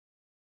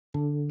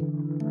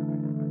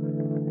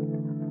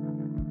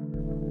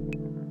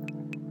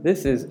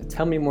This is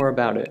Tell Me More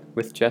About It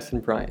with Jess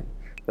and Brian,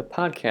 the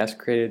podcast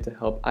created to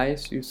help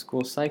ISU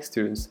school psych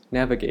students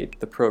navigate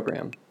the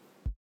program.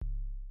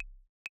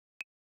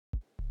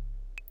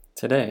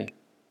 Today,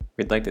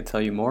 we'd like to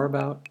tell you more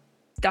about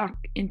doc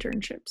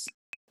internships.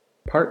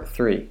 Part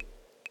 3,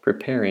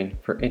 Preparing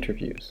for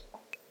Interviews.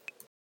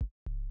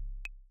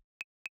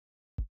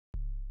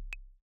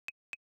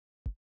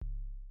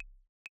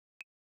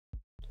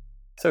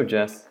 So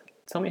Jess,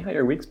 tell me how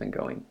your week's been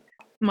going.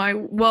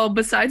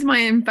 Besides my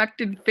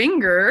infected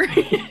finger,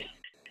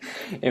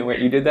 And wait,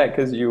 you did that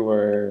because you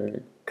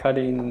were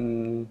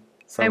cutting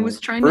some I was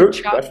trying fruit,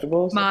 to chop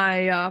vegetables?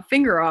 my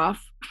finger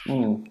off.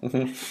 Mm-hmm.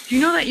 Do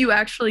you know that you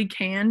actually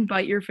can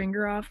bite your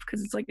finger off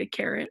because it's like a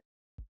carrot?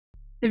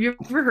 Have you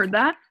ever heard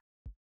that?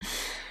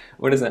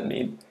 What does that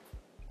mean?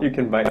 You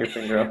can bite your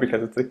finger off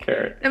because it's a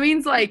carrot. That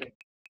means like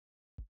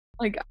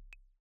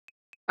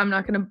I'm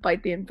not gonna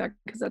bite the infect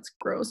because that's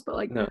gross,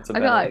 but No, it's a I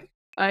bad feel one. like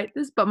bite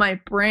this, but my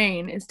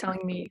brain is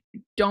telling me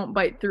don't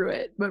bite through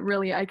it, but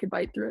really I could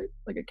bite through it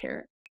like a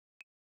carrot.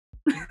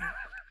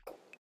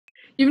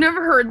 You've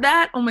never heard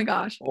that? Oh my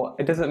gosh. Well,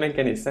 it doesn't make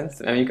any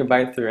sense. I mean, you can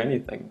bite through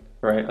anything,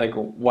 right? Like,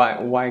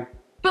 why?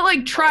 But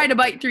like try to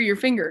bite through your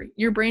finger.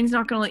 Your brain's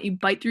not gonna let you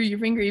bite through your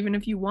finger even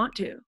if you want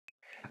to.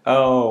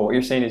 Oh, what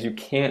you're saying is you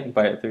can't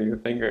bite through your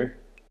finger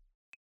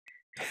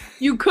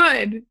You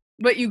could,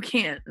 but you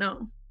can't.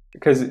 No.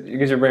 because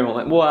your brain won't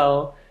let.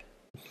 Well,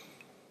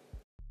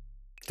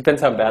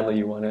 depends how badly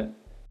you want it,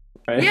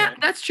 right? Yeah,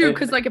 that's true.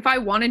 Because like if I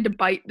wanted to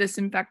bite this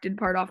infected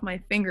part off my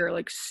finger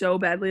like so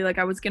badly, like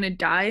I was gonna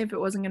die if it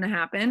wasn't gonna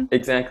happen,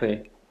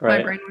 Exactly, my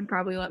right? brain would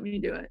probably let me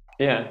do it.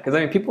 Yeah, because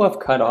I mean, people have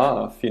cut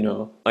off,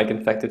 like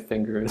infected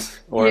fingers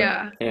or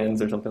Yeah.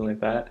 hands or something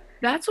like that.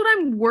 That's what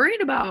I'm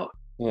worried about.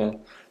 Yeah.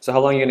 So how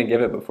long are you gonna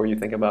give it before you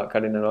think about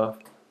cutting it off?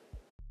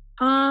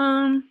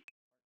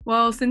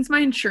 Well, since my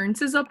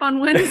insurance is up on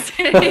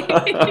Wednesday,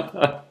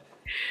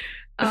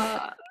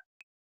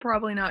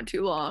 probably not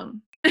too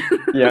long.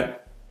 Yeah.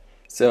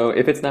 So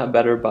if it's not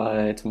better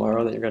by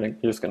tomorrow, then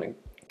you're just gonna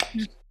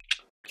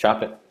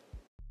chop it.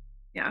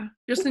 Yeah,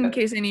 just in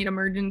case I need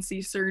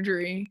emergency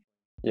surgery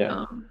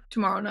Yeah.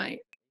 tomorrow night.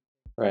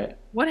 Right.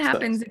 What So-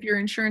 happens if your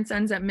insurance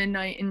ends at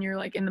midnight and you're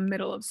like in the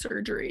middle of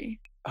surgery?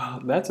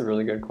 Oh, that's a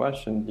really good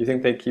question. You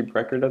think they keep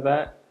record of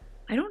that?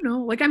 I don't know.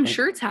 Like I'm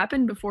sure it's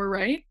happened before,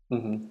 right?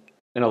 Mm-hmm.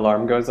 An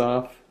alarm goes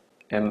off,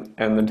 and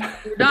the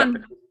You're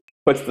done.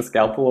 puts the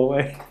scalpel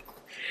away.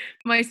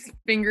 My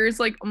finger's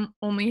like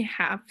only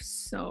half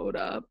sewed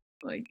up.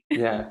 Like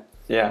Yeah.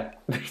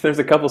 There's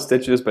a couple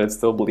stitches, but it's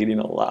still bleeding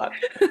a lot.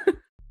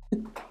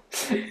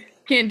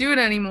 can't do it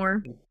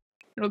anymore.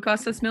 It'll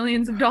cost us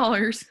millions of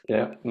dollars.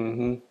 Yeah.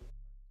 Mm-hmm.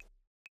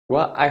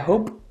 Well, I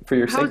hope for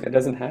your How's- sake that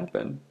doesn't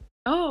happen.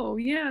 Oh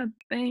yeah,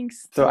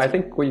 thanks. So I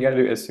think what you gotta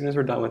do as soon as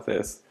we're done with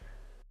this,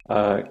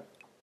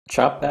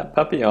 chop that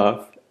puppy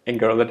off and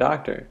go to the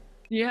doctor.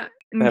 Yeah,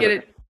 and Have get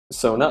it it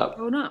sewn up.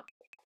 sewn up.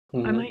 I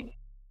Mhm. might.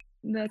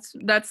 That's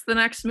the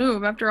next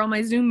move after all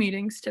my Zoom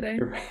meetings today.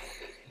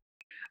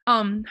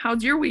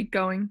 How's your week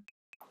going?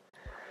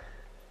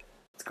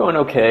 It's going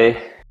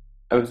okay.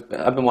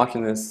 I've been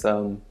watching this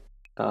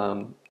The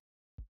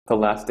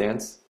Last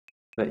Dance,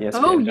 the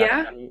ESPN Oh,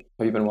 yeah? documentary.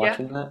 Have you been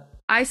watching that?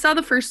 I saw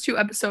the first 2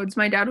 episodes.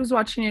 My dad was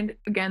watching it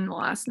again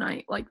last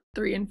night, like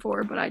 3 and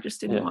 4, but I just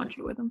didn't Yeah. watch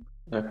it with him.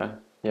 Okay.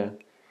 Yeah.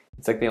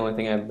 It's like the only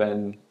thing I've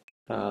been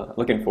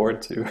looking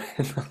forward to in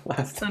the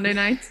last Sunday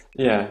nights.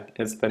 Yeah,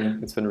 it's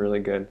been really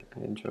good.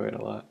 I enjoy it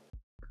a lot.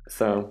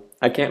 So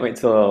I can't wait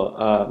till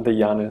the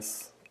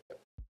Giannis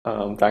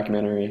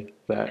documentary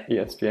that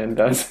ESPN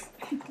does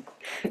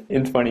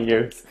in 20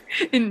 years.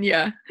 And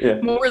yeah,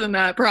 Yeah. more than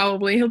that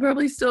probably. He'll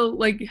probably still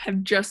like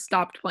have just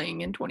stopped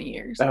playing in 20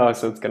 years. Oh,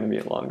 so it's gonna be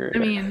longer. I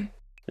mean,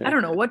 Yeah. I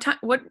don't know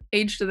what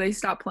age do they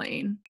stop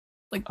playing?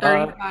 Like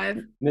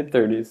 35?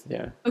 Mid-30s.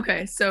 Yeah.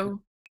 Okay, so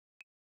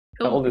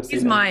How old is he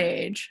he's now? my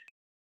age.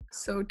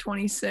 So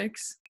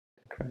 26.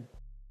 Okay.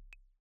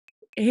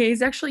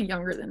 He's actually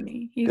younger than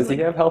me. He's Does he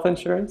like, have health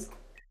insurance?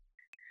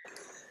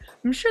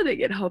 I'm sure they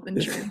get health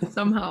insurance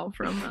somehow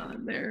from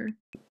their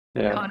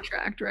Yeah,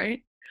 contract,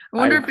 right? I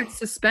wonder I- if it's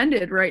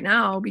suspended right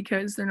now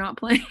because they're not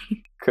playing.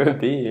 could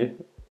be.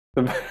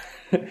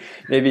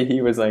 Maybe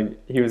he was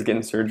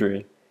getting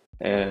surgery,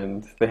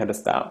 and they had to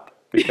stop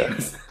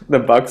because the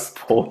Bucks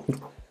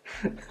pulled.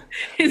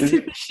 His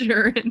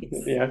insurance.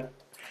 Yeah.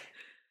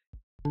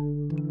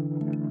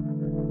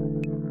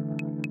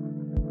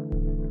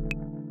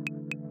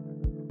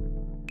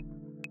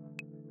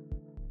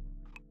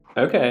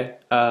 Okay,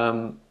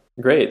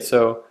 great.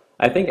 So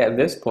I think at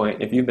this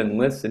point, if you've been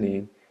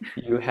listening,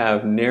 you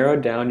have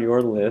narrowed down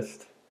your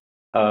list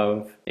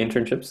of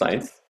internship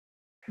sites.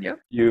 Yep.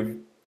 You've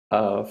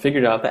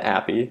figured out the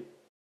Appy,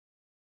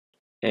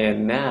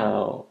 and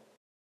now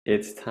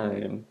it's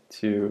time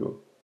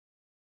to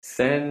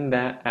send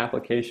that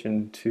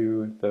application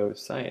to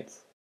those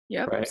sites.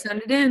 Yep. Right.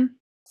 Send it in.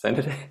 Send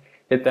it,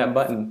 hit that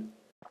button.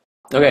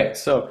 Okay,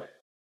 so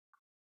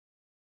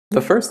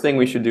the first thing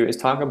we should do is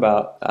talk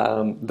about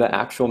the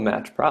actual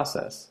match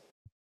process.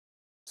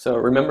 So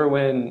remember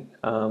when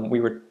we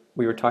were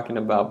we were talking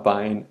about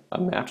buying a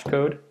match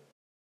code.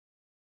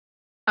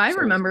 I So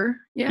remember.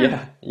 Yeah.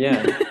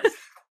 yeah, yeah.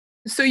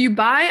 So you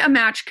buy a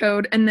match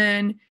code and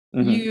then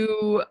Hmm.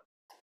 you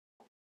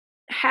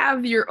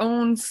have your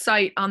own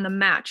site on the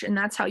match, and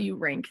that's how you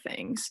rank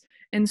things.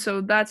 And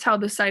so that's how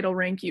the site will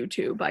rank you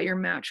too, by your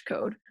match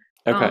code.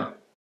 Okay. Um,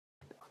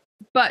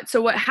 but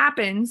so what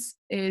happens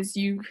is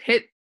you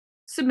hit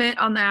submit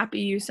on the appy,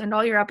 you send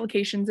all your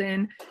applications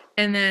in,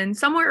 and then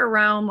somewhere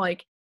around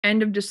like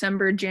end of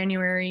December,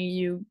 January,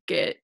 you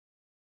get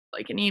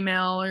like an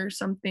email or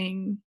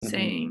something Hmm.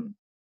 saying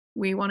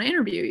we want to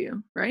interview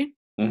you, right?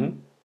 Hmm.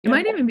 It Yeah,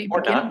 might even be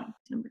or beginning not, of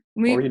December.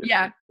 or We you,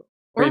 yeah,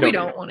 or or you we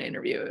don't don't know. want to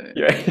interview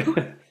you.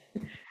 Yeah.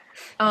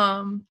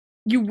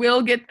 You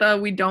will get the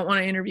we don't want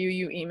to interview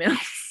you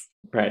emails.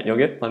 Right. You'll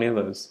get plenty of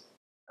those.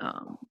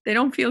 They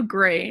don't feel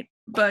great,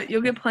 but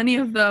you'll get plenty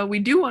of the we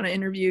do want to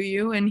interview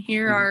you, and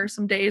here Mhm. are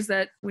some days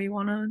that we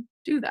want to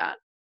do that.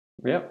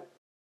 Yep.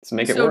 Let's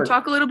make it So work.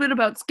 talk a little bit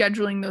about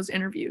scheduling those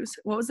interviews.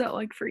 What was that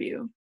like for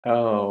you?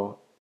 Oh,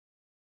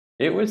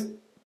 it was,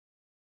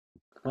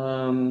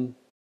 um,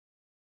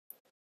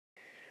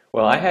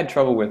 well, I had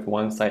trouble with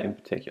one site in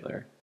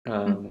particular. Mm.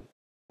 Um,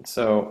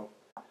 so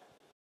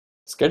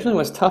scheduling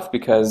was tough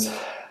because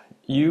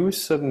you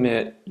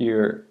submit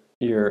your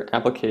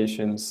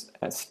applications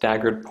at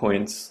staggered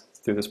points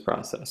through this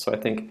process. So I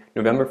think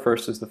November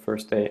 1st is the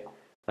first day,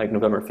 like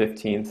November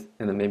 15th,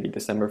 and then maybe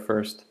December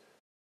 1st.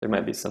 There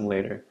might be some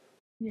later.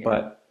 Yeah.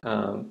 But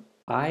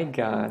I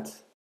got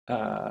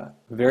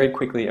very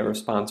quickly a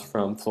response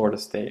from Florida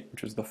State,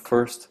 which was the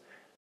first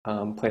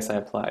place I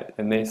applied.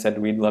 And they said,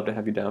 we'd love to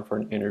have you down for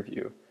an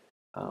interview.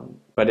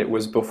 But it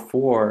was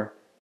before,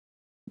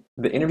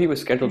 the interview was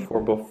scheduled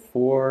for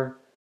before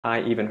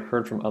I even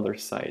heard from other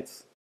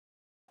sites.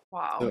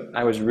 Wow. So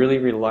I was really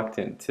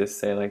reluctant to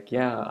say, like,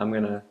 yeah, I'm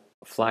going to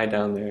fly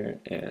down there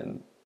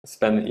and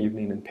spend the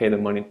evening and pay the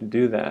money to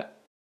do that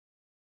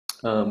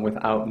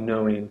without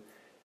knowing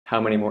how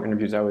many more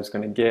interviews I was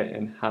going to get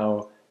and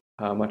how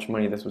much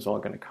money this was all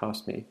going to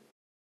cost me.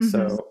 Hmm.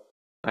 So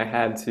I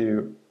had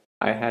to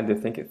I had to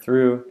think it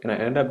through, and I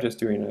ended up just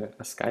doing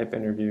a Skype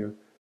interview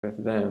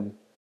with them.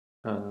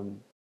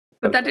 Um,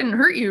 But that but didn't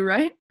hurt you,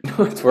 right?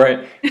 that's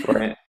where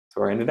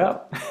I ended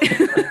up.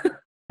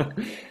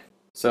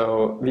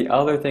 So the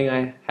other thing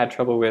I had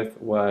trouble with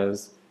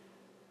was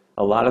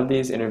a lot of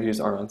these interviews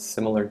are on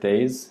similar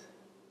days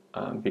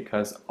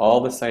because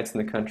all the sites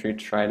in the country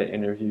try to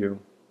interview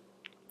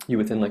you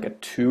within like a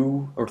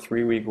 2 or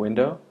 3 week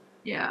window.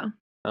 Yeah.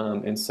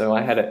 And so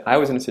I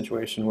was in a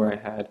situation where I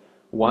had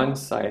one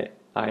site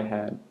I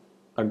had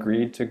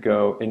agreed to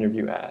go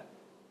interview at,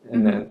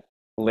 and Hmm. then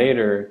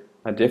later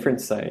a different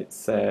site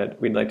said,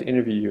 we'd like to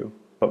interview you,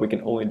 but we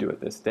can only do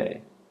it this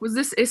day. Was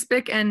this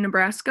ISPIC and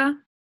Nebraska?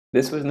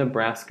 This was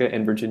Nebraska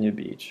and Virginia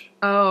Beach.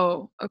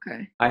 Oh,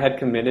 okay. I had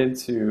committed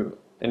to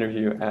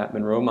interview at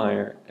Monroe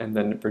Meyer, and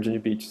then Virginia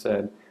Beach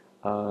said,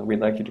 we'd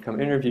like you to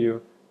come interview,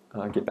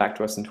 get back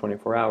to us in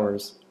 24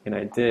 hours. And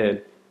I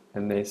did,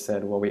 and they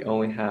said, well, we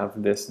only have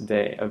this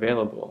day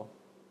available.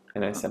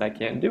 And I said, I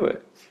can't do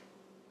it.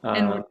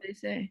 And what Uh, did they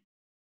say?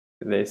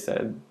 they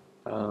said,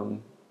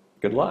 um,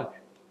 good luck.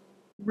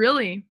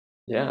 Really?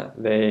 Yeah,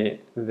 they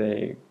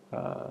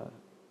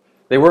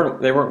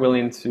weren't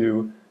willing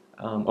to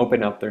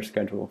open up their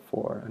schedule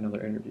for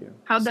another interview.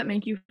 How'd that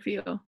make you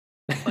feel?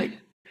 Like,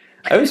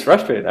 I was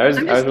frustrated. I was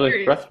I'm I was just really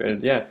curious.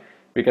 frustrated. Yeah,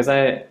 because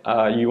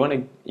you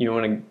want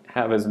to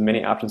have as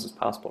many options as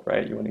possible,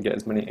 right? You want to get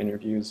as many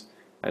interviews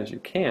as you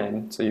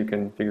can, so you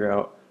can figure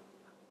out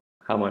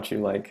how much you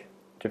like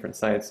different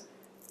sites.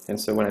 And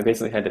so when I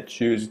basically had to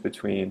choose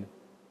between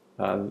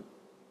uh,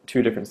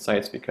 two different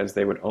sites because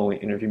they would only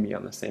interview me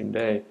on the same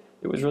day,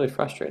 it was really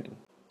frustrating.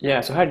 Yeah.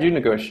 So how did you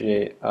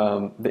negotiate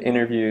the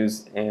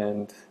interviews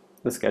and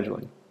the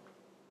scheduling?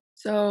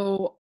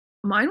 So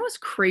mine was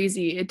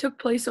crazy. It took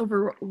place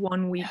over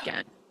one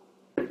weekend.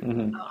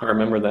 I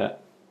remember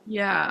that.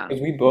 Yeah.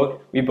 Because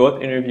we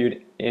both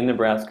interviewed in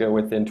Nebraska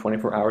within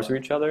 24 hours of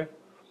each other,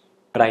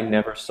 but I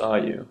never saw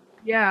you.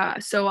 Yeah.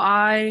 So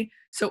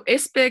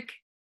ISPIC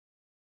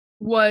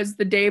was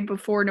the day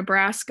before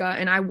Nebraska,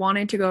 and I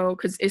wanted to go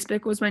because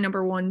ISPIC was my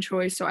number one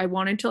choice. So I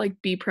wanted to like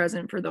be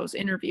present for those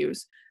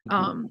interviews.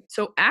 Mhm.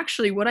 So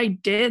actually what I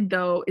did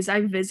though is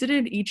I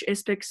visited each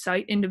ISPIC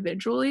site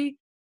individually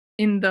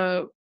in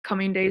the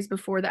coming days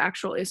before the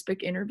actual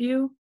ISPIC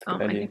interview.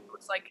 Good I idea. think it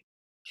was like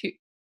two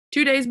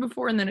two days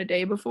before and then a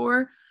day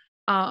before.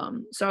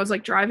 So I was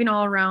like driving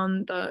all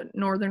around the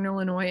northern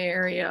Illinois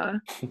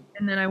area.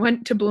 And then I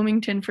went to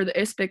Bloomington for the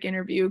ISPIC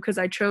interview because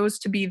I chose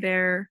to be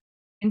there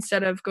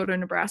instead of go to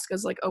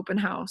Nebraska's like open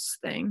house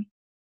thing.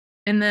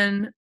 And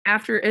then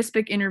after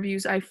ISPIC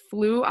interviews, I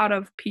flew out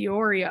of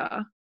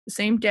Peoria the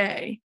same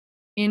day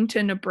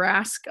into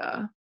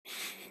Nebraska.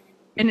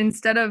 And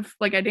instead of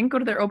like, I didn't go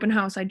to their open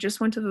house, I just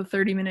went to the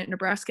 30-minute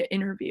Nebraska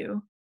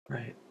interview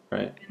Right,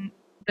 right. and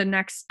the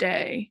next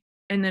day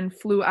and then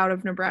flew out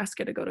of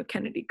Nebraska to go to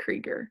Kennedy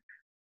Krieger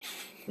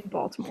in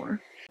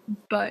Baltimore.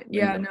 But And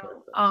yeah,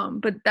 no.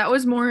 But that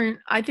was more,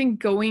 I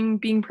think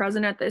being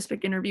present at the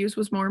ISPIC interviews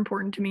was more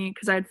important to me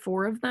because I had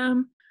 4 of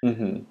them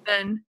mm-hmm.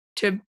 than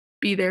to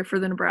be there for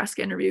the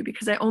Nebraska interview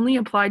because I only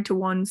applied to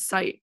one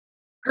site.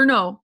 Or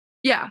no,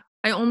 yeah,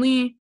 I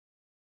only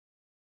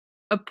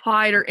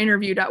applied or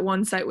interviewed at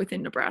one site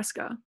within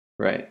Nebraska.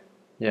 Right.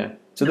 Yeah.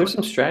 So That there's was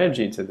some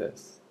strategy to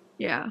this.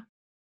 yeah.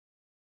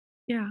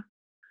 Yeah.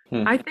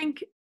 Hmm. I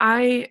think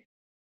I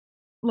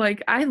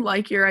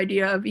like your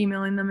idea of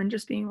emailing them and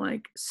just being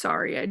like,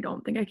 "Sorry, I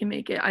don't think I can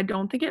make it." I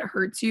don't think it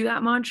hurts you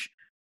that much,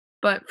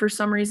 but for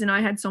some reason I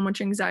had so much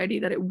anxiety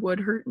that it would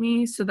hurt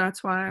me, so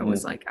that's why I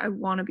was Mm. like, I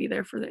wanna be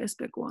there for the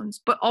ISPIC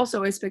ones, but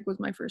also ISPIC was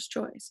my first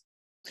choice.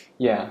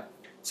 Yeah.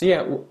 So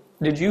yeah,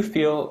 did you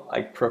feel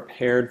like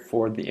prepared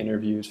for the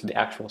interviews, for the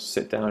actual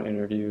sit down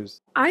interviews?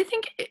 I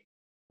think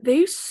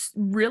they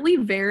really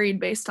varied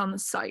based on the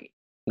site.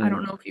 I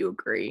don't Mm. know if you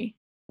agree.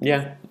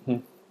 Yeah.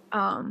 Mhm.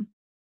 Um,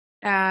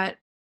 at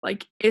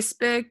like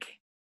ISPIC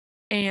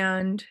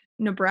and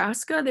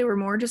Nebraska, they were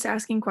more just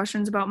asking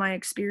questions about my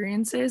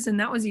experiences, and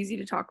that was easy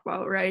to talk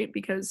about, right?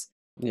 Because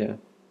Yeah.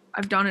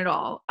 I've done it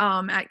all.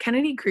 At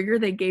Kennedy Krieger,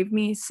 they gave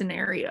me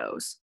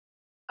scenarios,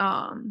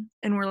 and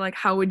were like,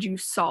 "How would you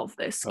solve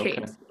this Okay.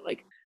 case?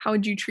 Like, how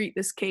would you treat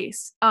this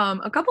case?"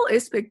 A couple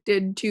ISPIC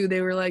did too.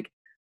 They were like,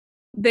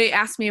 they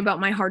asked me about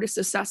my hardest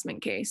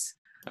assessment case.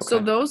 So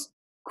Okay. those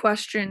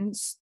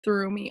questions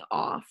threw me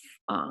off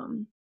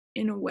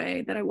in a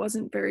way that I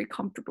wasn't very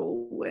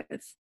comfortable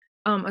with,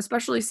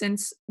 especially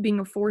since being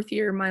a 4th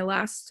year, my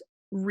last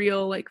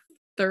real, like,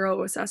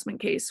 thorough assessment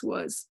case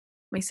was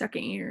my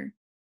 2nd year.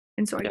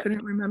 And so I Yeah.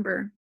 couldn't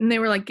remember. And they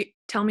were like,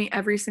 Tell me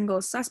every single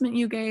assessment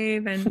you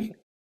gave and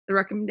the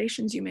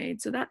recommendations you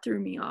made." So that threw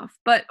me off.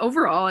 But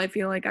overall, I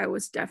feel like I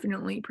was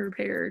definitely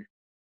prepared.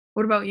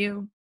 What about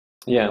you?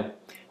 Yeah.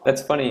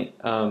 That's funny.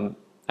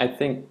 I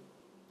think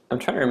I'm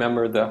trying to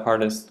remember the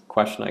hardest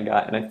question I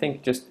got, and I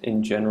think just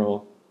in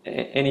general,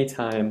 any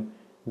time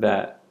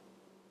that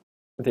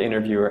the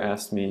interviewer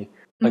asked me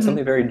like Mhm.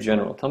 something very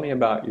general, tell me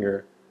about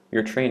your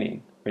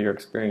training or your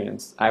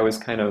experience. I was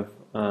kind of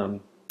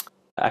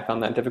I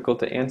found that difficult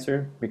to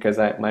answer because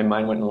my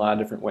mind went in a lot of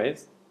different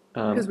ways.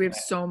 Because Um, we have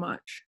so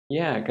much.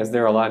 yeah, because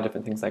there are a lot of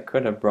different things I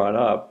could have brought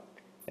up,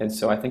 and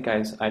so I think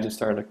I just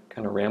started to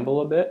kind of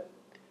ramble a bit,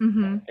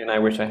 Mhm. and I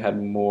wish I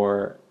had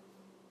more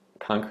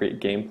concrete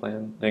game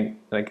plan.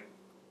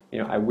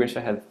 I wish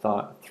I had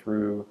thought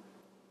through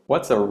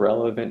what's a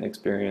relevant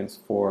experience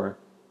for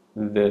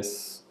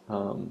this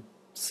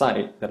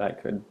site that I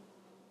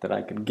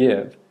could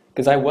give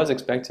because I was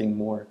expecting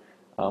more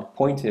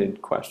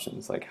pointed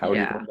questions like how would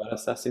you go Yeah, about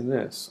assessing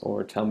this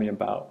or tell me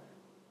about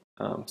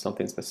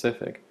something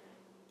specific.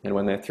 And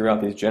when they threw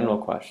out these general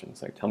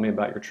questions like tell me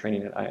about your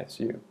training at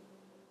ISU,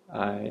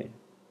 I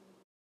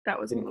that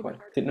was a little bit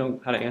harder. didn't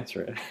know how to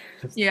answer it.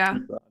 It's Yeah, too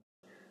broad.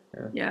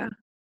 Yeah. yeah.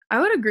 I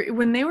would agree.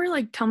 When they were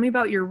like, "Tell me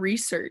about your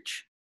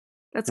research,"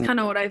 that's Mm.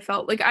 kinda what I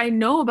felt. Like, I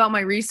know about my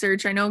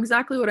research, I know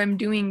exactly what I'm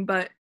doing,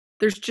 but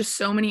there's just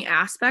so many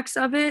aspects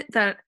of it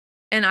that,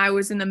 and I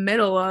was in the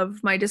middle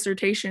of my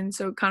dissertation,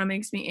 so it kinda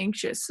makes me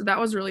anxious. So that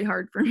was really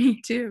hard for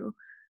me too.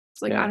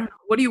 It's like, I Yeah. don't know,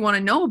 what do you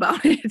wanna know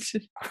about it?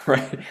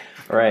 Right.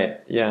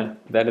 Right. Yeah.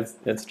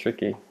 That's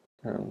tricky.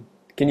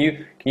 Can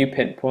you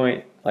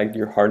pinpoint like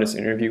your hardest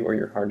interview or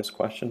your hardest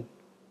question?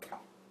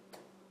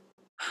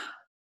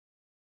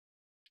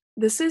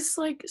 This is,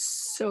 like,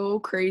 so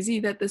crazy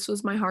that this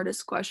was my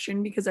hardest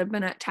question because I've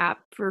been at TAP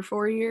for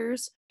 4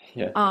 years.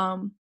 Yeah.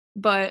 Um,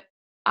 but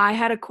I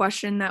had a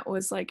question that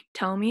was like,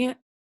 "Tell me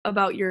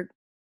about your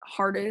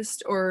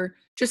hardest," or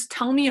just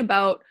tell me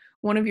about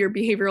one of your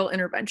behavioral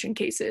intervention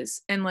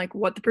cases and, like,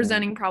 what the Mm.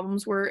 presenting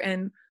problems were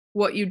and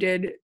what you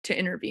did to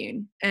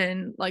intervene,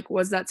 and, like,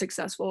 was that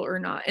successful or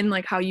not, and,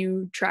 like, how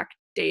you track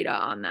data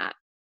on that.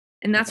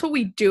 And that's what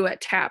we do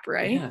at TAP,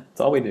 right? Yeah.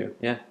 That's all we do.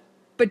 Yeah.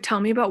 But tell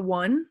me about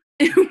one.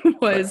 It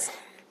Right. was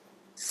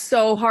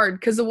so hard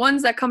because the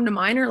ones that come to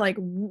mind are like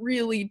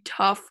really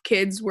tough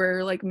kids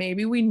where like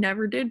maybe we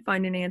never did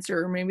find an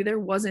answer or maybe there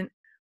wasn't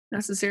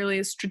necessarily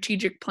a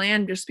strategic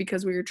plan just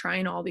because we were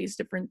trying all these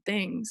different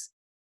things.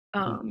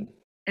 Um, Mhm.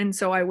 and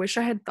so I wish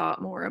I had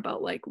thought more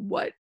about like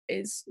what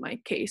is my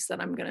case that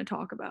I'm going to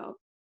talk about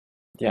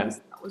Yeah. because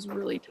that was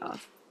really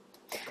tough.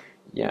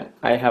 Yeah.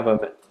 I have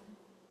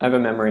a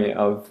memory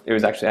of it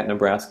was actually at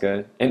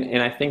Nebraska,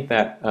 and I think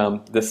that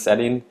the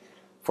setting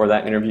for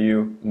that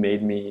interview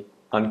made me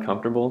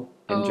uncomfortable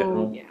in Oh,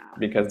 general yeah.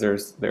 because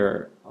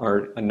there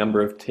are a number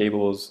of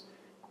tables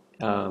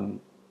um,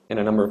 and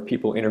a number of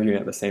people interviewing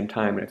at the same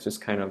time, and it's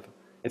kind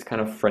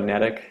of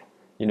frenetic.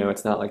 You know,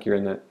 it's not like you're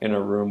in a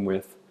room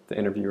with the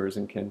interviewers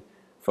and can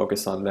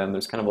focus on them.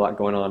 There's kind of a lot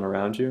going on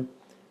around you.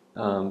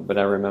 But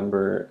I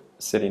remember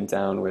sitting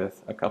down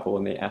with a couple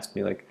and they asked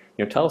me like,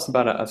 you know, tell us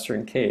about a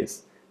certain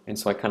case. And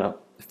so I kind of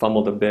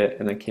fumbled a bit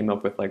and then came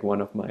up with like one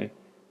of my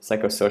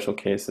psychosocial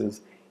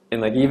cases. And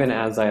like even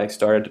as I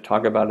started to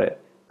talk about it,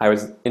 I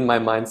was in my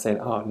mind saying,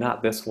 "Oh,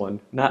 not this one,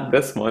 not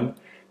this one,"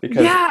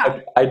 because Yeah.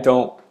 I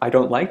don't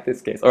like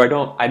this case, or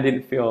I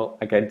didn't feel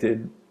like I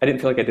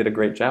did a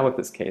great job with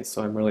this case.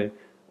 So I'm really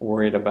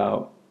worried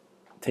about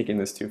taking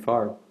this too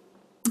far.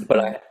 But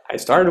Mhm. I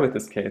started with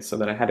this case, so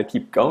then I had to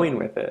keep going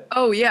with it.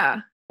 Oh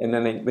yeah. And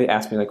then they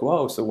asked me like,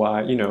 whoa, so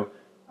why,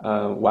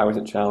 why was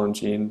it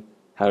challenging?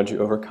 How did you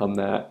overcome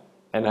that?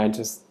 And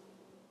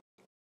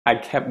I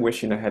kept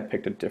wishing I had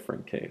picked a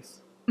different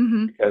case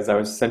Hmm. because I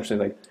was essentially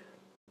like,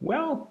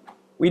 well,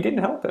 we didn't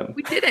help him,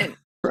 We didn't.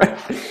 right?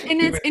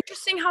 And He it's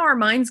interesting how our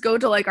minds go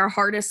to like our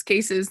hardest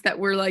cases that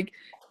we're like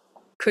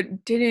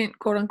didn't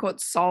quote unquote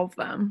solve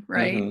them,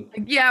 right? hmm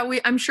Like yeah,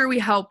 I'm sure we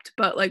helped,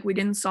 but like we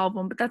didn't solve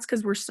them, but that's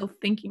because we're still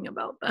thinking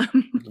about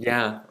them.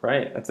 Yeah,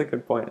 right. That's a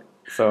good point.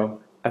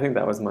 So I think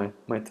that was my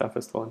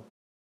toughest one.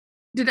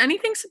 Did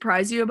anything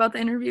surprise you about the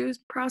interviews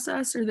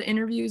process or the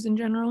interviews in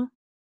general?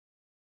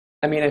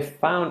 I mean, I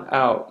found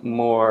out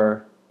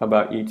more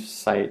about each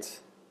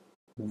site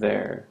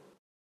there,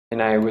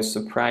 and I was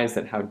surprised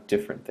at how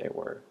different they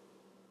were,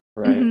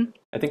 right? Hmm.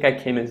 I think I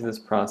came into this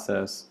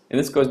process, and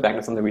this goes back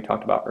to something we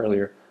talked about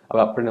earlier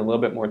about putting a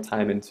little bit more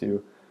time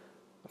into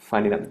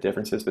finding out the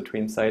differences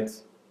between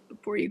sites.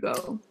 Before you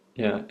go.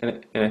 Yeah,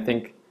 and I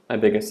think my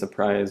biggest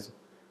surprise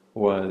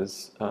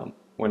was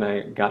when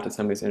I got to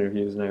some of these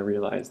interviews and I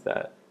realized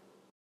that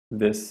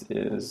this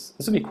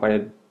would be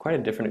quite a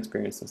different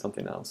experience than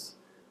something else.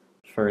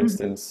 For Mhm.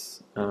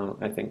 instance,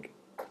 I think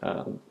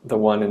the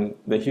one in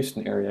the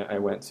Houston area I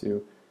went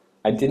to,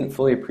 I didn't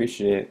fully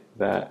appreciate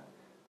that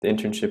the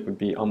internship would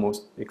be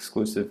almost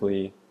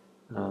exclusively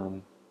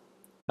um,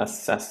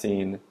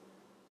 assessing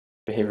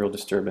behavioral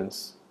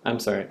disturbance. I'm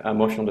sorry,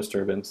 emotional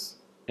disturbance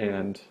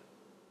and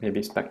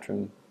maybe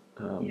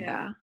um,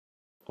 Yeah.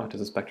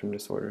 autism spectrum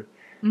disorder.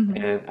 Hmm.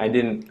 And I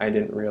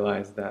didn't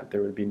realize that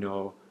there would be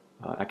no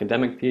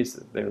academic piece.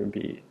 There would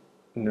be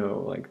no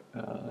like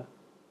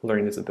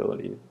learning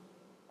disability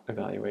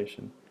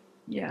evaluation.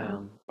 Yeah.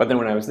 But then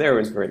when I was there, it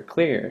was very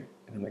clear,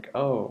 and I'm like,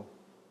 oh,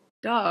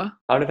 Duh.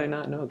 how did I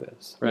not know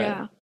this? Right.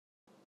 Yeah.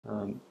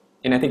 Um,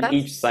 and I think That's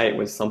each site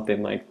was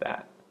something like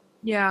that.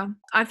 Yeah.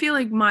 I feel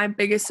like my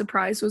biggest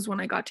surprise was when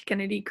I got to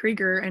Kennedy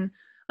Krieger and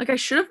like I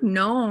should have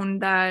known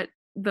that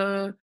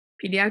the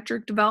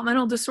pediatric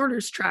developmental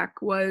disorders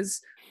track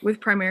was with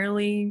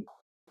primarily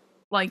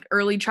like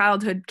early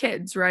childhood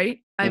kids, right?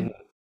 I Mhm.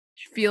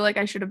 feel like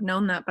I should have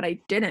known that, but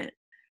I didn't.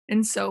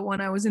 And so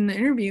when I was in the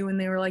interview and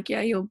they were like,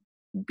 "Yeah, you'll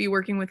be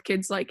working with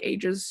kids like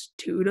ages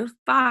 2 to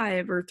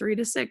 5 or 3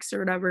 to 6 or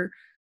whatever."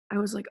 I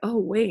was like, "Oh,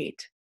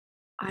 wait.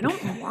 I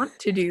don't want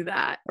to do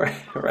that."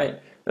 Right, right.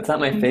 That's not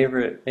my And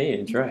favorite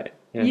age, right?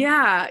 Yeah.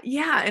 yeah,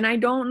 yeah, and I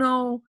don't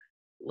know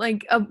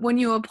like when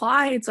you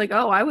apply, it's like,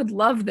 "Oh, I would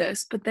love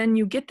this." But then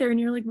you get there and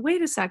you're like,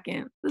 "Wait a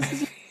second.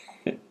 This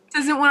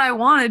isn't what I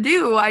want to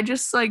do. I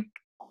just like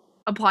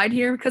applied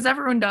here because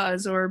everyone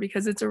does or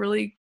because it's a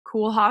really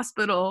cool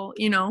hospital,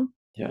 you know?"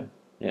 Yeah,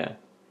 yeah.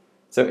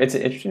 So it's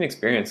an interesting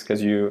experience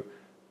because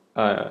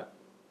uh,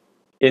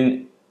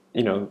 in,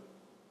 you know,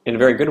 in a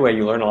very good way,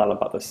 you learn a lot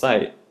about the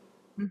site,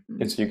 and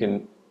Mhm. so you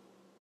can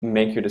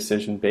make your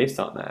decision based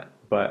on that.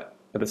 But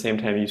at the same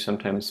time, you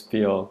sometimes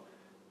feel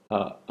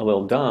a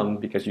little dumb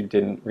because you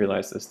didn't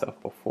realize this stuff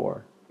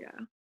before. Yeah.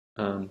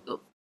 Um,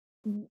 So,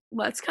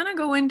 let's kinda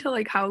go into,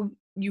 like, how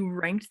you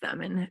ranked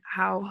them and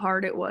how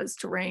hard it was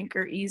to rank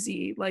or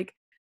easy. Like,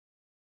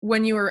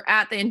 when you were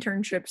at the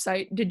internship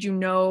site, did you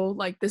know,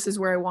 like, "This is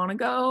where I wanna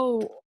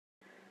go?"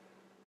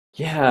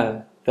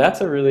 yeah,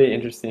 that's a really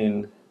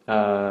interesting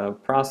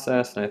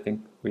process, and I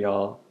think we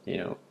all,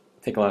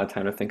 take a lot of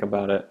time to think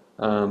about it.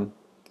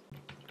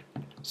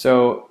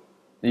 So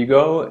you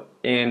go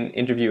and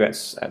interview at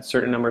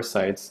certain number of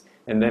sites,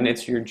 and then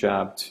it's your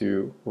job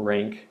to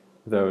rank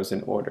those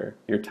in order,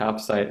 your top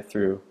site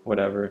through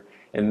whatever,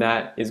 and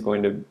that is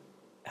going to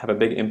have a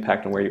big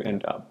impact on where you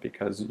end up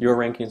because your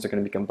rankings are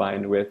going to be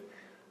combined with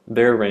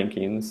their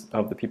rankings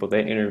of the people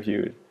they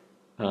interviewed.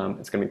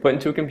 It's going to be put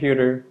into a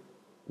computer.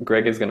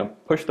 Greg is going to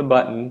push the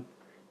button,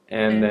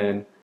 and And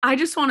then I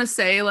just wanna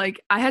say,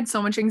 like, I had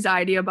so much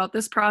anxiety about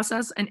this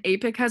process, and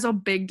APIC has a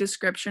big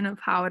description of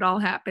how it all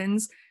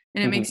happens,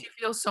 and it makes mhm, you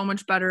feel so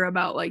much better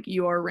about, like,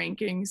 your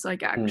rankings, like,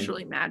 mm,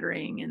 actually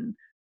mattering and,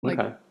 like,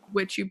 okay,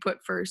 which you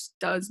put first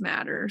does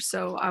matter,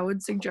 so I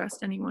would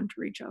suggest anyone to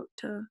reach out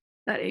to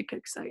that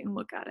APIC site and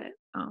look at it,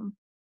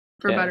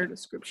 for a yeah. better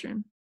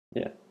description.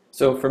 Yeah.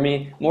 So for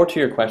me, more to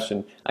your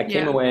question, I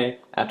came Yeah. away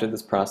after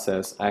this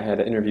process. I had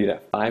interviewed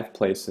at 5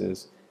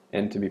 places,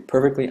 and to be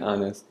perfectly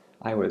honest,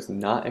 I was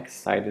not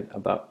excited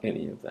about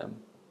any of them.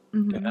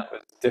 And Mhm. that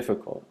was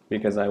difficult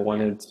because I Yeah.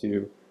 wanted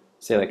to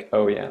say like,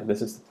 oh yeah,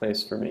 this is the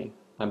place for me.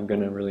 I'm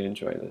gonna really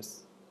enjoy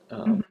this.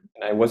 Mhm.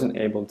 And I wasn't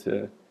able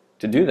to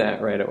do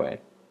that right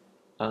away.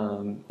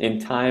 In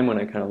time, when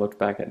I kind of looked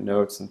back at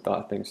notes and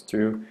thought things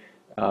through,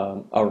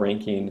 a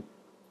ranking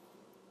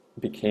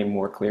became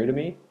more clear to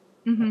me.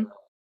 Mhm.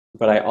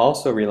 But I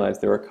also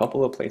realized there were a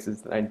couple of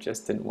places that I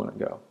just didn't want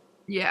to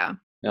Yeah.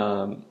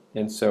 go.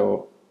 And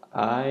so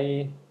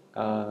I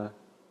uh,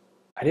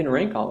 I didn't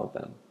rank all of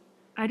them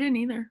I didn't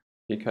either.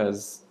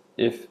 because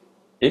if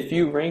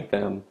you rank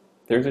them,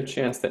 there's a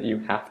chance that you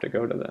have to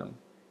go to them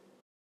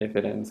if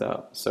it ends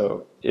up.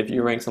 So if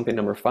you rank something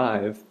number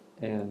 5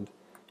 and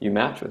you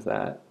match with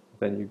that,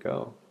 then you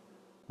go.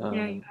 Yeah,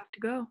 you Um, have to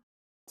go.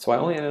 so I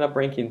only ended up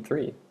ranking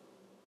 3,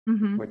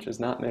 Mm-hmm. which is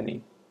not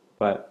many,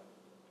 but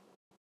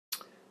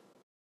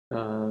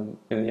in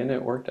the end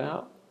it worked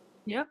out.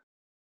 Yep.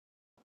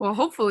 Well,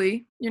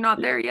 hopefully you're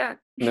not there yet.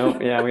 No,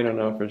 yeah, we don't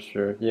know for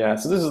sure. Yeah,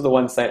 so this is the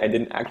one site I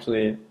didn't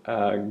actually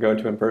go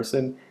to in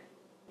person.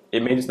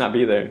 It may just not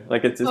be there.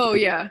 Like Oh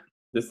it's yeah.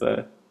 just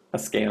a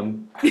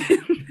scam.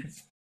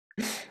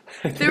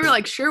 They were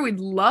like, sure, we'd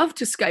love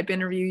to Skype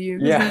interview you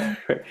because Yeah,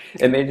 then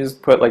and they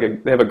just put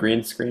like they have a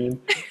green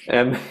screen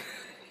and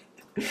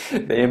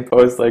they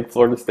impose like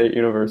Florida State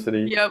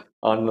University yep,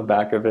 on the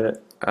back of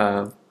it,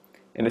 and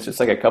it's just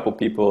like a couple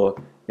people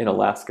in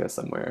Alaska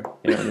somewhere,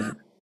 just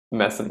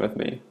messing with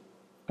me.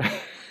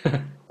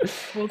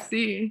 we'll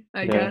see.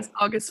 I Yeah, guess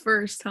August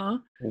 1st, huh?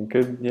 it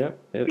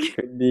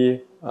could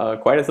be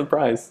quite a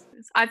surprise.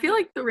 I feel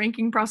like the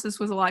ranking process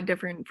was a lot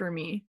different for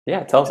me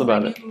Yeah, tell us because I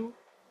about it. knew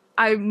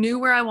I knew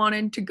where I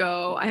wanted to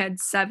go. I had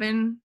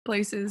 7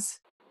 places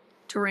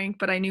to rank,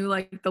 but I knew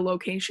like the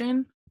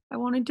location I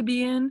wanted to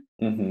be in.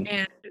 Hmm.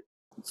 And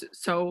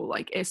so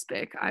like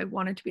ISPIC, I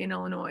wanted to be in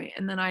Illinois.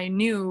 And then I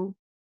knew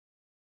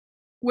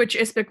which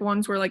ISPIC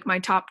ones were like my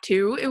top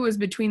 2. It was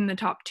between the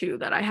top 2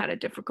 that I had a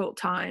difficult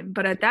time.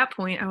 But at that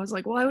point, I was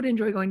like, well, I would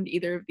enjoy going to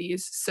either of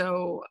these.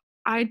 So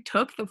I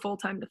took the full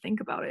time to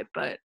think about it.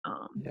 But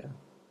Yeah.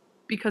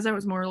 because I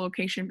was more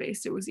location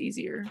based, it was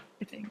easier,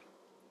 I think.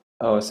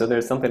 Oh, so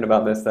there's something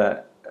about this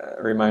that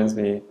reminds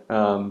me.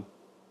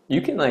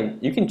 You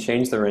can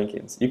change the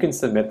rankings. You can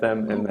submit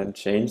them and Oh, then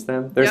change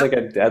them. There's yep. like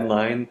a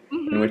deadline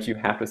in Hmm. which you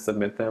have to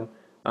submit them.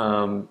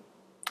 Um,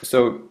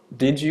 so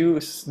did you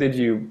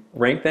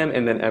rank them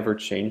and then ever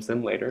change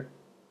them later?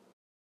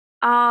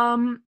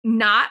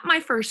 Not my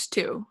first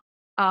 2.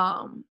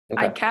 I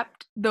Okay.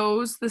 kept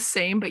those the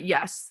same, but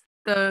yes,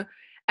 the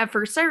at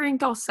first I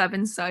ranked all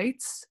 7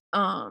 sites,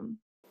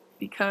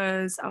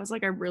 because I was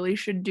like, I really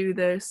should do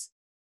this.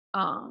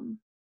 Um,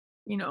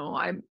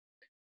 I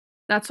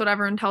that's what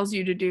everyone tells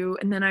you to do.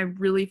 And then I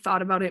really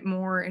thought about it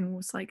more and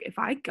was like, if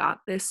I got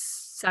this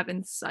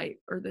 7th site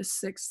or this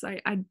 6th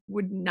site, I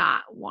would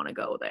not want to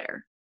go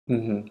there.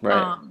 Right.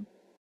 Um,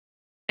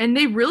 and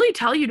they really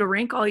tell you to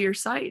rank all your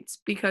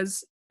sites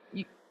because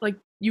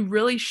you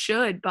really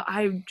should, but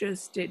I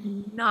just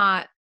did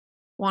not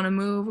want to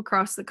move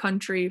across the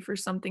country for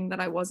something that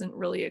I wasn't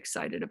really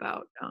excited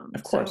about. Of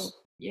So course.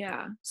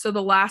 yeah. So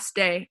the last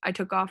day I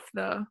took off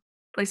the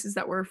places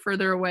that were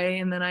further away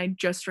and then I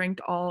just ranked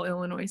all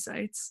Illinois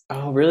sites.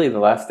 Oh, really? The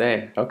last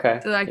day. Okay.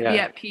 So that I could be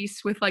Yeah. at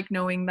peace with like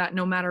knowing that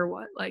no matter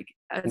what, like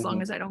as long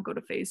Hmm. as I don't go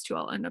to phase 2,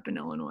 I'll end up in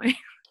Illinois.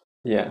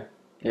 Yeah.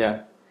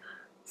 Yeah.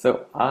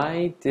 So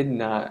I did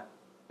not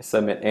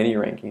submit any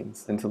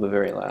rankings until the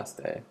very last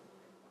day.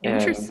 And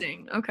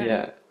Interesting. Okay.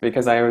 yeah,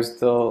 because I was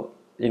still,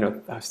 I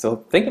was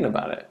still thinking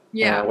about it,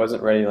 and I Yeah.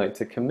 wasn't ready like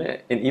to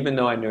commit. And even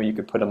though I knew you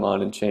could put them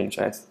on and change,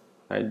 I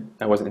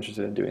wasn't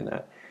interested in doing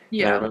that. And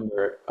Yeah.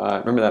 I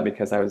remember that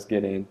because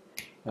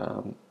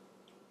um,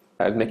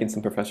 I was making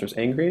some professors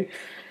angry.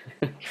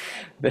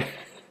 They,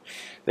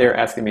 they were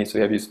asking me, "So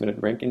have you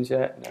submitted rankings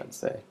yet?" And I'd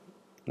say,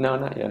 "No,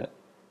 not yet."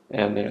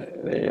 And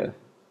they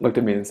looked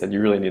at me and said,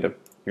 "You really need to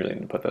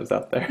put those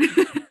out there."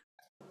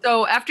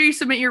 So after you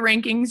submit your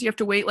rankings, you have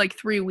to wait like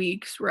 3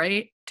 weeks,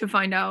 right? To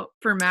find out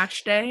for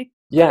match day.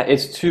 Yeah,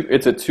 it's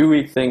a 2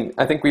 week thing.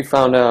 I think we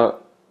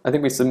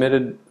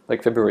submitted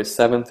like February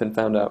 7th and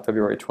found out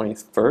February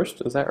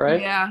 21st. Is that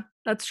right? Yeah,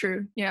 that's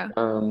true. Yeah.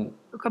 Um,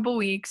 A couple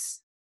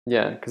weeks.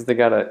 yeah, because they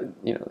gotta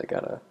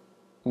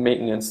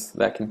maintenance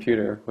that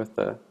computer with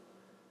the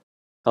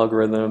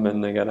algorithm,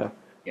 and they gotta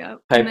Yeah.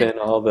 And type then in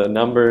all the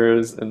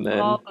numbers, and then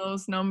all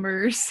those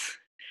numbers.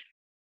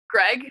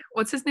 Greg,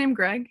 what's his name?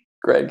 Greg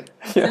Greg.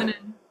 comes in Yeah,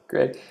 and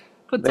Greg.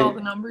 puts all They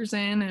the numbers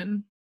in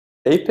and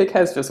APIC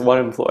has just one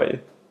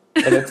employee,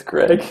 and it's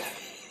Greg.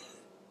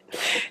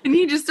 and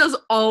he just does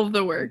all of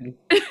the work. Mhm.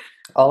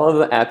 All of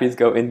the appies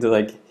go into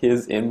like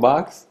his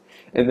inbox,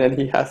 and then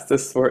he has to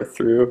sort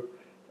through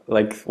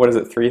like what is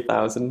it,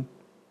 3,000?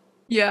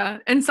 Yeah.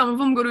 And some of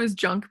them go to his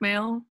junk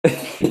mail.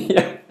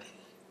 Yeah.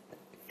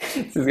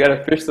 So he's got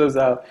to fish those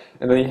out,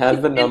 and then he has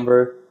the And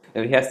number,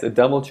 and he has to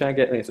double check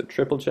it, and he has to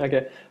triple check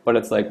it. But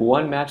it's like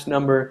one match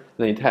number,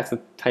 and then he has to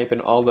type in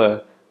all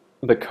the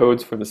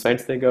codes for the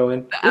sites they go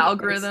in. the It takes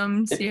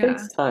algorithms, it yeah.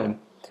 takes time.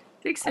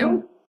 Takes I him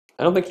don't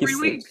I don't think he 3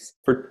 sleeps weeks.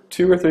 for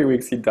 2 or 3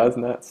 weeks. He does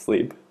not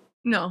sleep.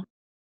 No.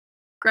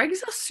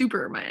 Greg's a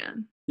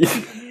Superman.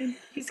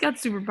 He's got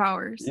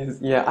superpowers.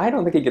 Yeah, I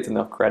don't think he gets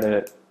enough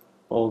credit,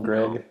 old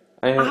No. Greg.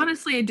 I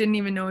Honestly, I didn't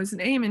even know his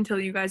name until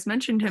you guys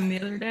mentioned him the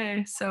other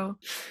day, so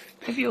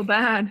I feel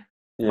bad.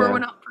 Pour yeah,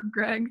 one out for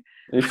Greg.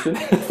 you should.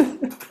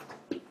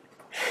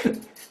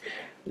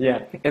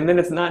 Yeah, and then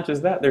it's not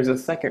just that. There's a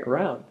second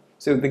round.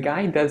 So the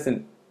guy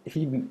doesn't.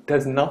 He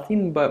does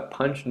nothing but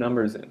punch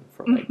numbers in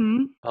for like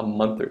Mhm. a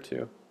month or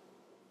two.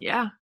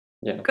 Yeah.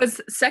 Yeah. Because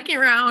second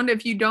round,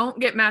 if you don't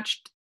get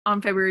matched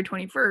on February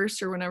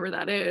 21st or whenever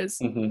that is,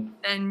 Hmm.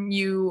 then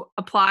you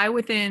apply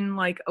within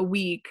like a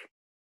week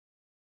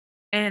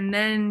and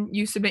then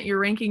you submit your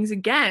rankings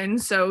again.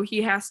 So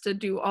he has to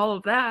do all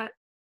of that.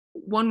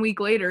 1 week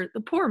later.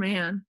 The poor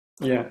man.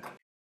 Yeah.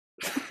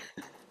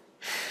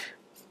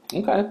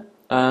 Okay.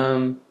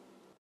 Um,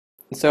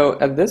 so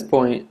at this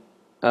point,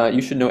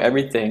 you should know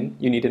everything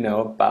you need to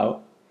know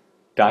about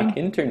doc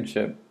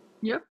internship.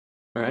 Yep.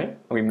 All right?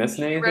 Are we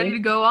missing You're ready to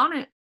anything? go on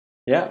it.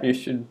 Yeah, you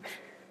should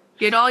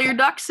Get all your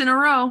ducks in a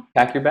row.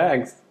 pack your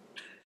bags.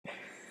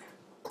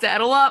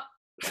 Saddle up.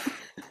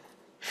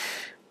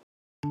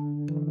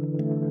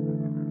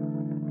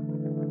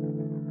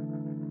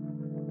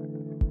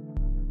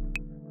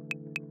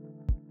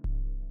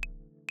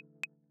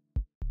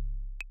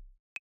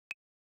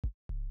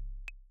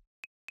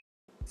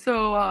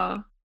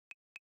 So,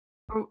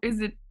 is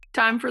it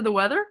time for the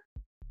weather?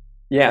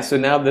 Yeah, so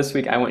now this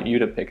week I want you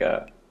to pick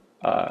uh,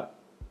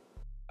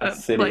 a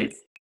city,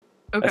 Place.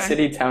 a Okay.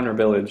 city, town, or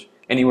village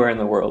anywhere in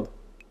the world.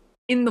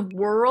 In the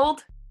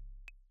world?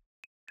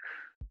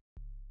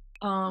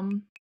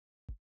 Um,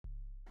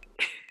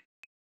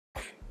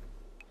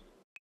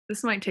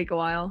 this might take a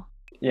while.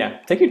 Yeah,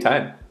 take your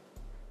time.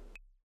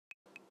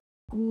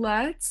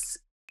 Let's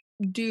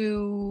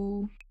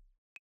do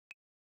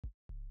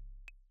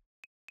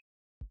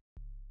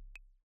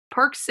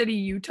Park City,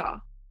 Utah.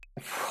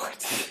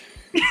 What?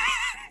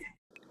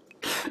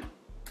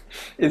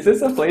 Is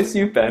this a place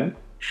you've been?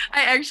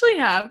 I actually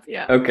have,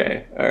 yeah.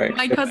 Okay, all right.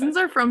 My cousins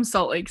are from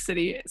Salt Lake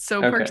City,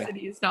 so Park Okay.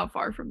 City is not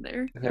far from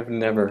there. I've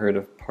never heard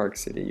of Park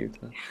City,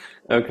 Utah.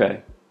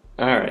 Okay,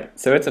 all right.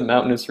 So it's a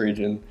mountainous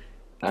region.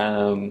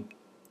 Um,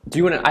 do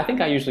you want to? I think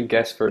I usually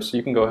guess first, so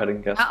you can go ahead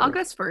and guess I'll first.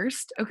 guess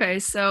first. Okay,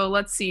 so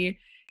let's see.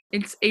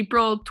 It's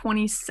April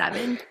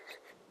 27th,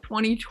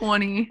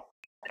 2020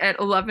 at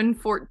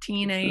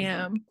 11:14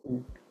 a.m.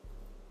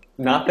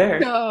 Not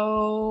there.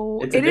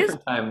 So It's a it is.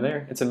 different time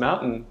there. It's a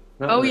mountain.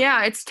 Oh Mountain.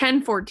 yeah, it's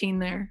 10:14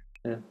 there.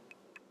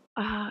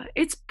 Yeah.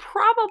 It's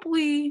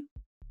probably.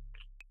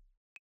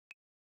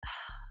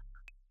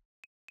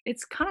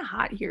 It's kind of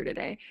hot here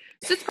today,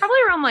 so it's probably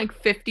around like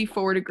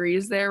 54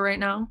 degrees there right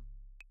now.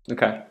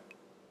 Okay.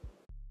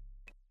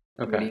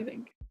 What do Okay. you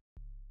think?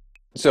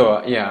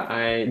 So yeah,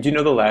 I do you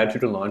know the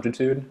latitude and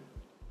longitude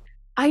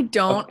I of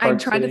don't. I Park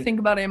tried to City think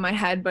about it in my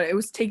head, but it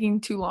was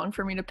taking too long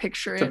for me to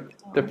picture it.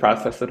 to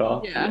process it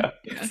all? Yeah,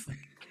 Yeah.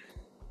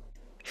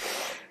 yeah.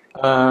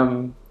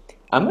 Um,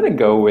 I'm gonna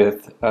go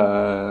with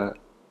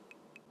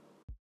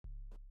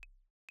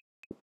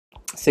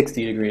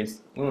 60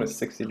 degrees. I'm going with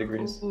 60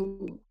 degrees.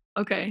 Ooh.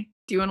 Okay.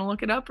 Do you want to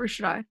look it up or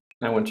should I?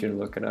 I want you to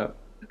look it up.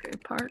 Okay,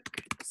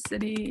 Park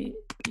City,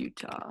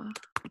 Utah.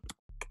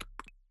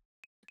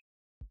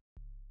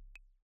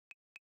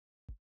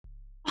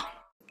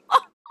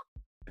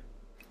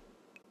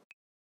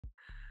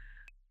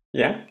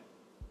 Yeah?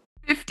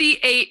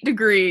 58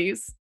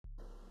 degrees.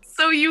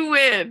 So you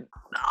win.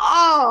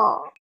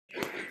 Oh.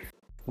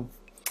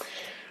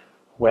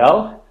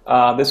 Well,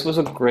 this was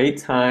a great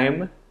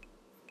time, Hope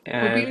you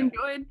and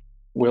enjoyed.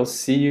 we'll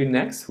see you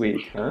next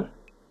week, huh?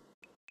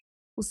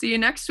 We'll see you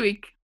next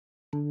week.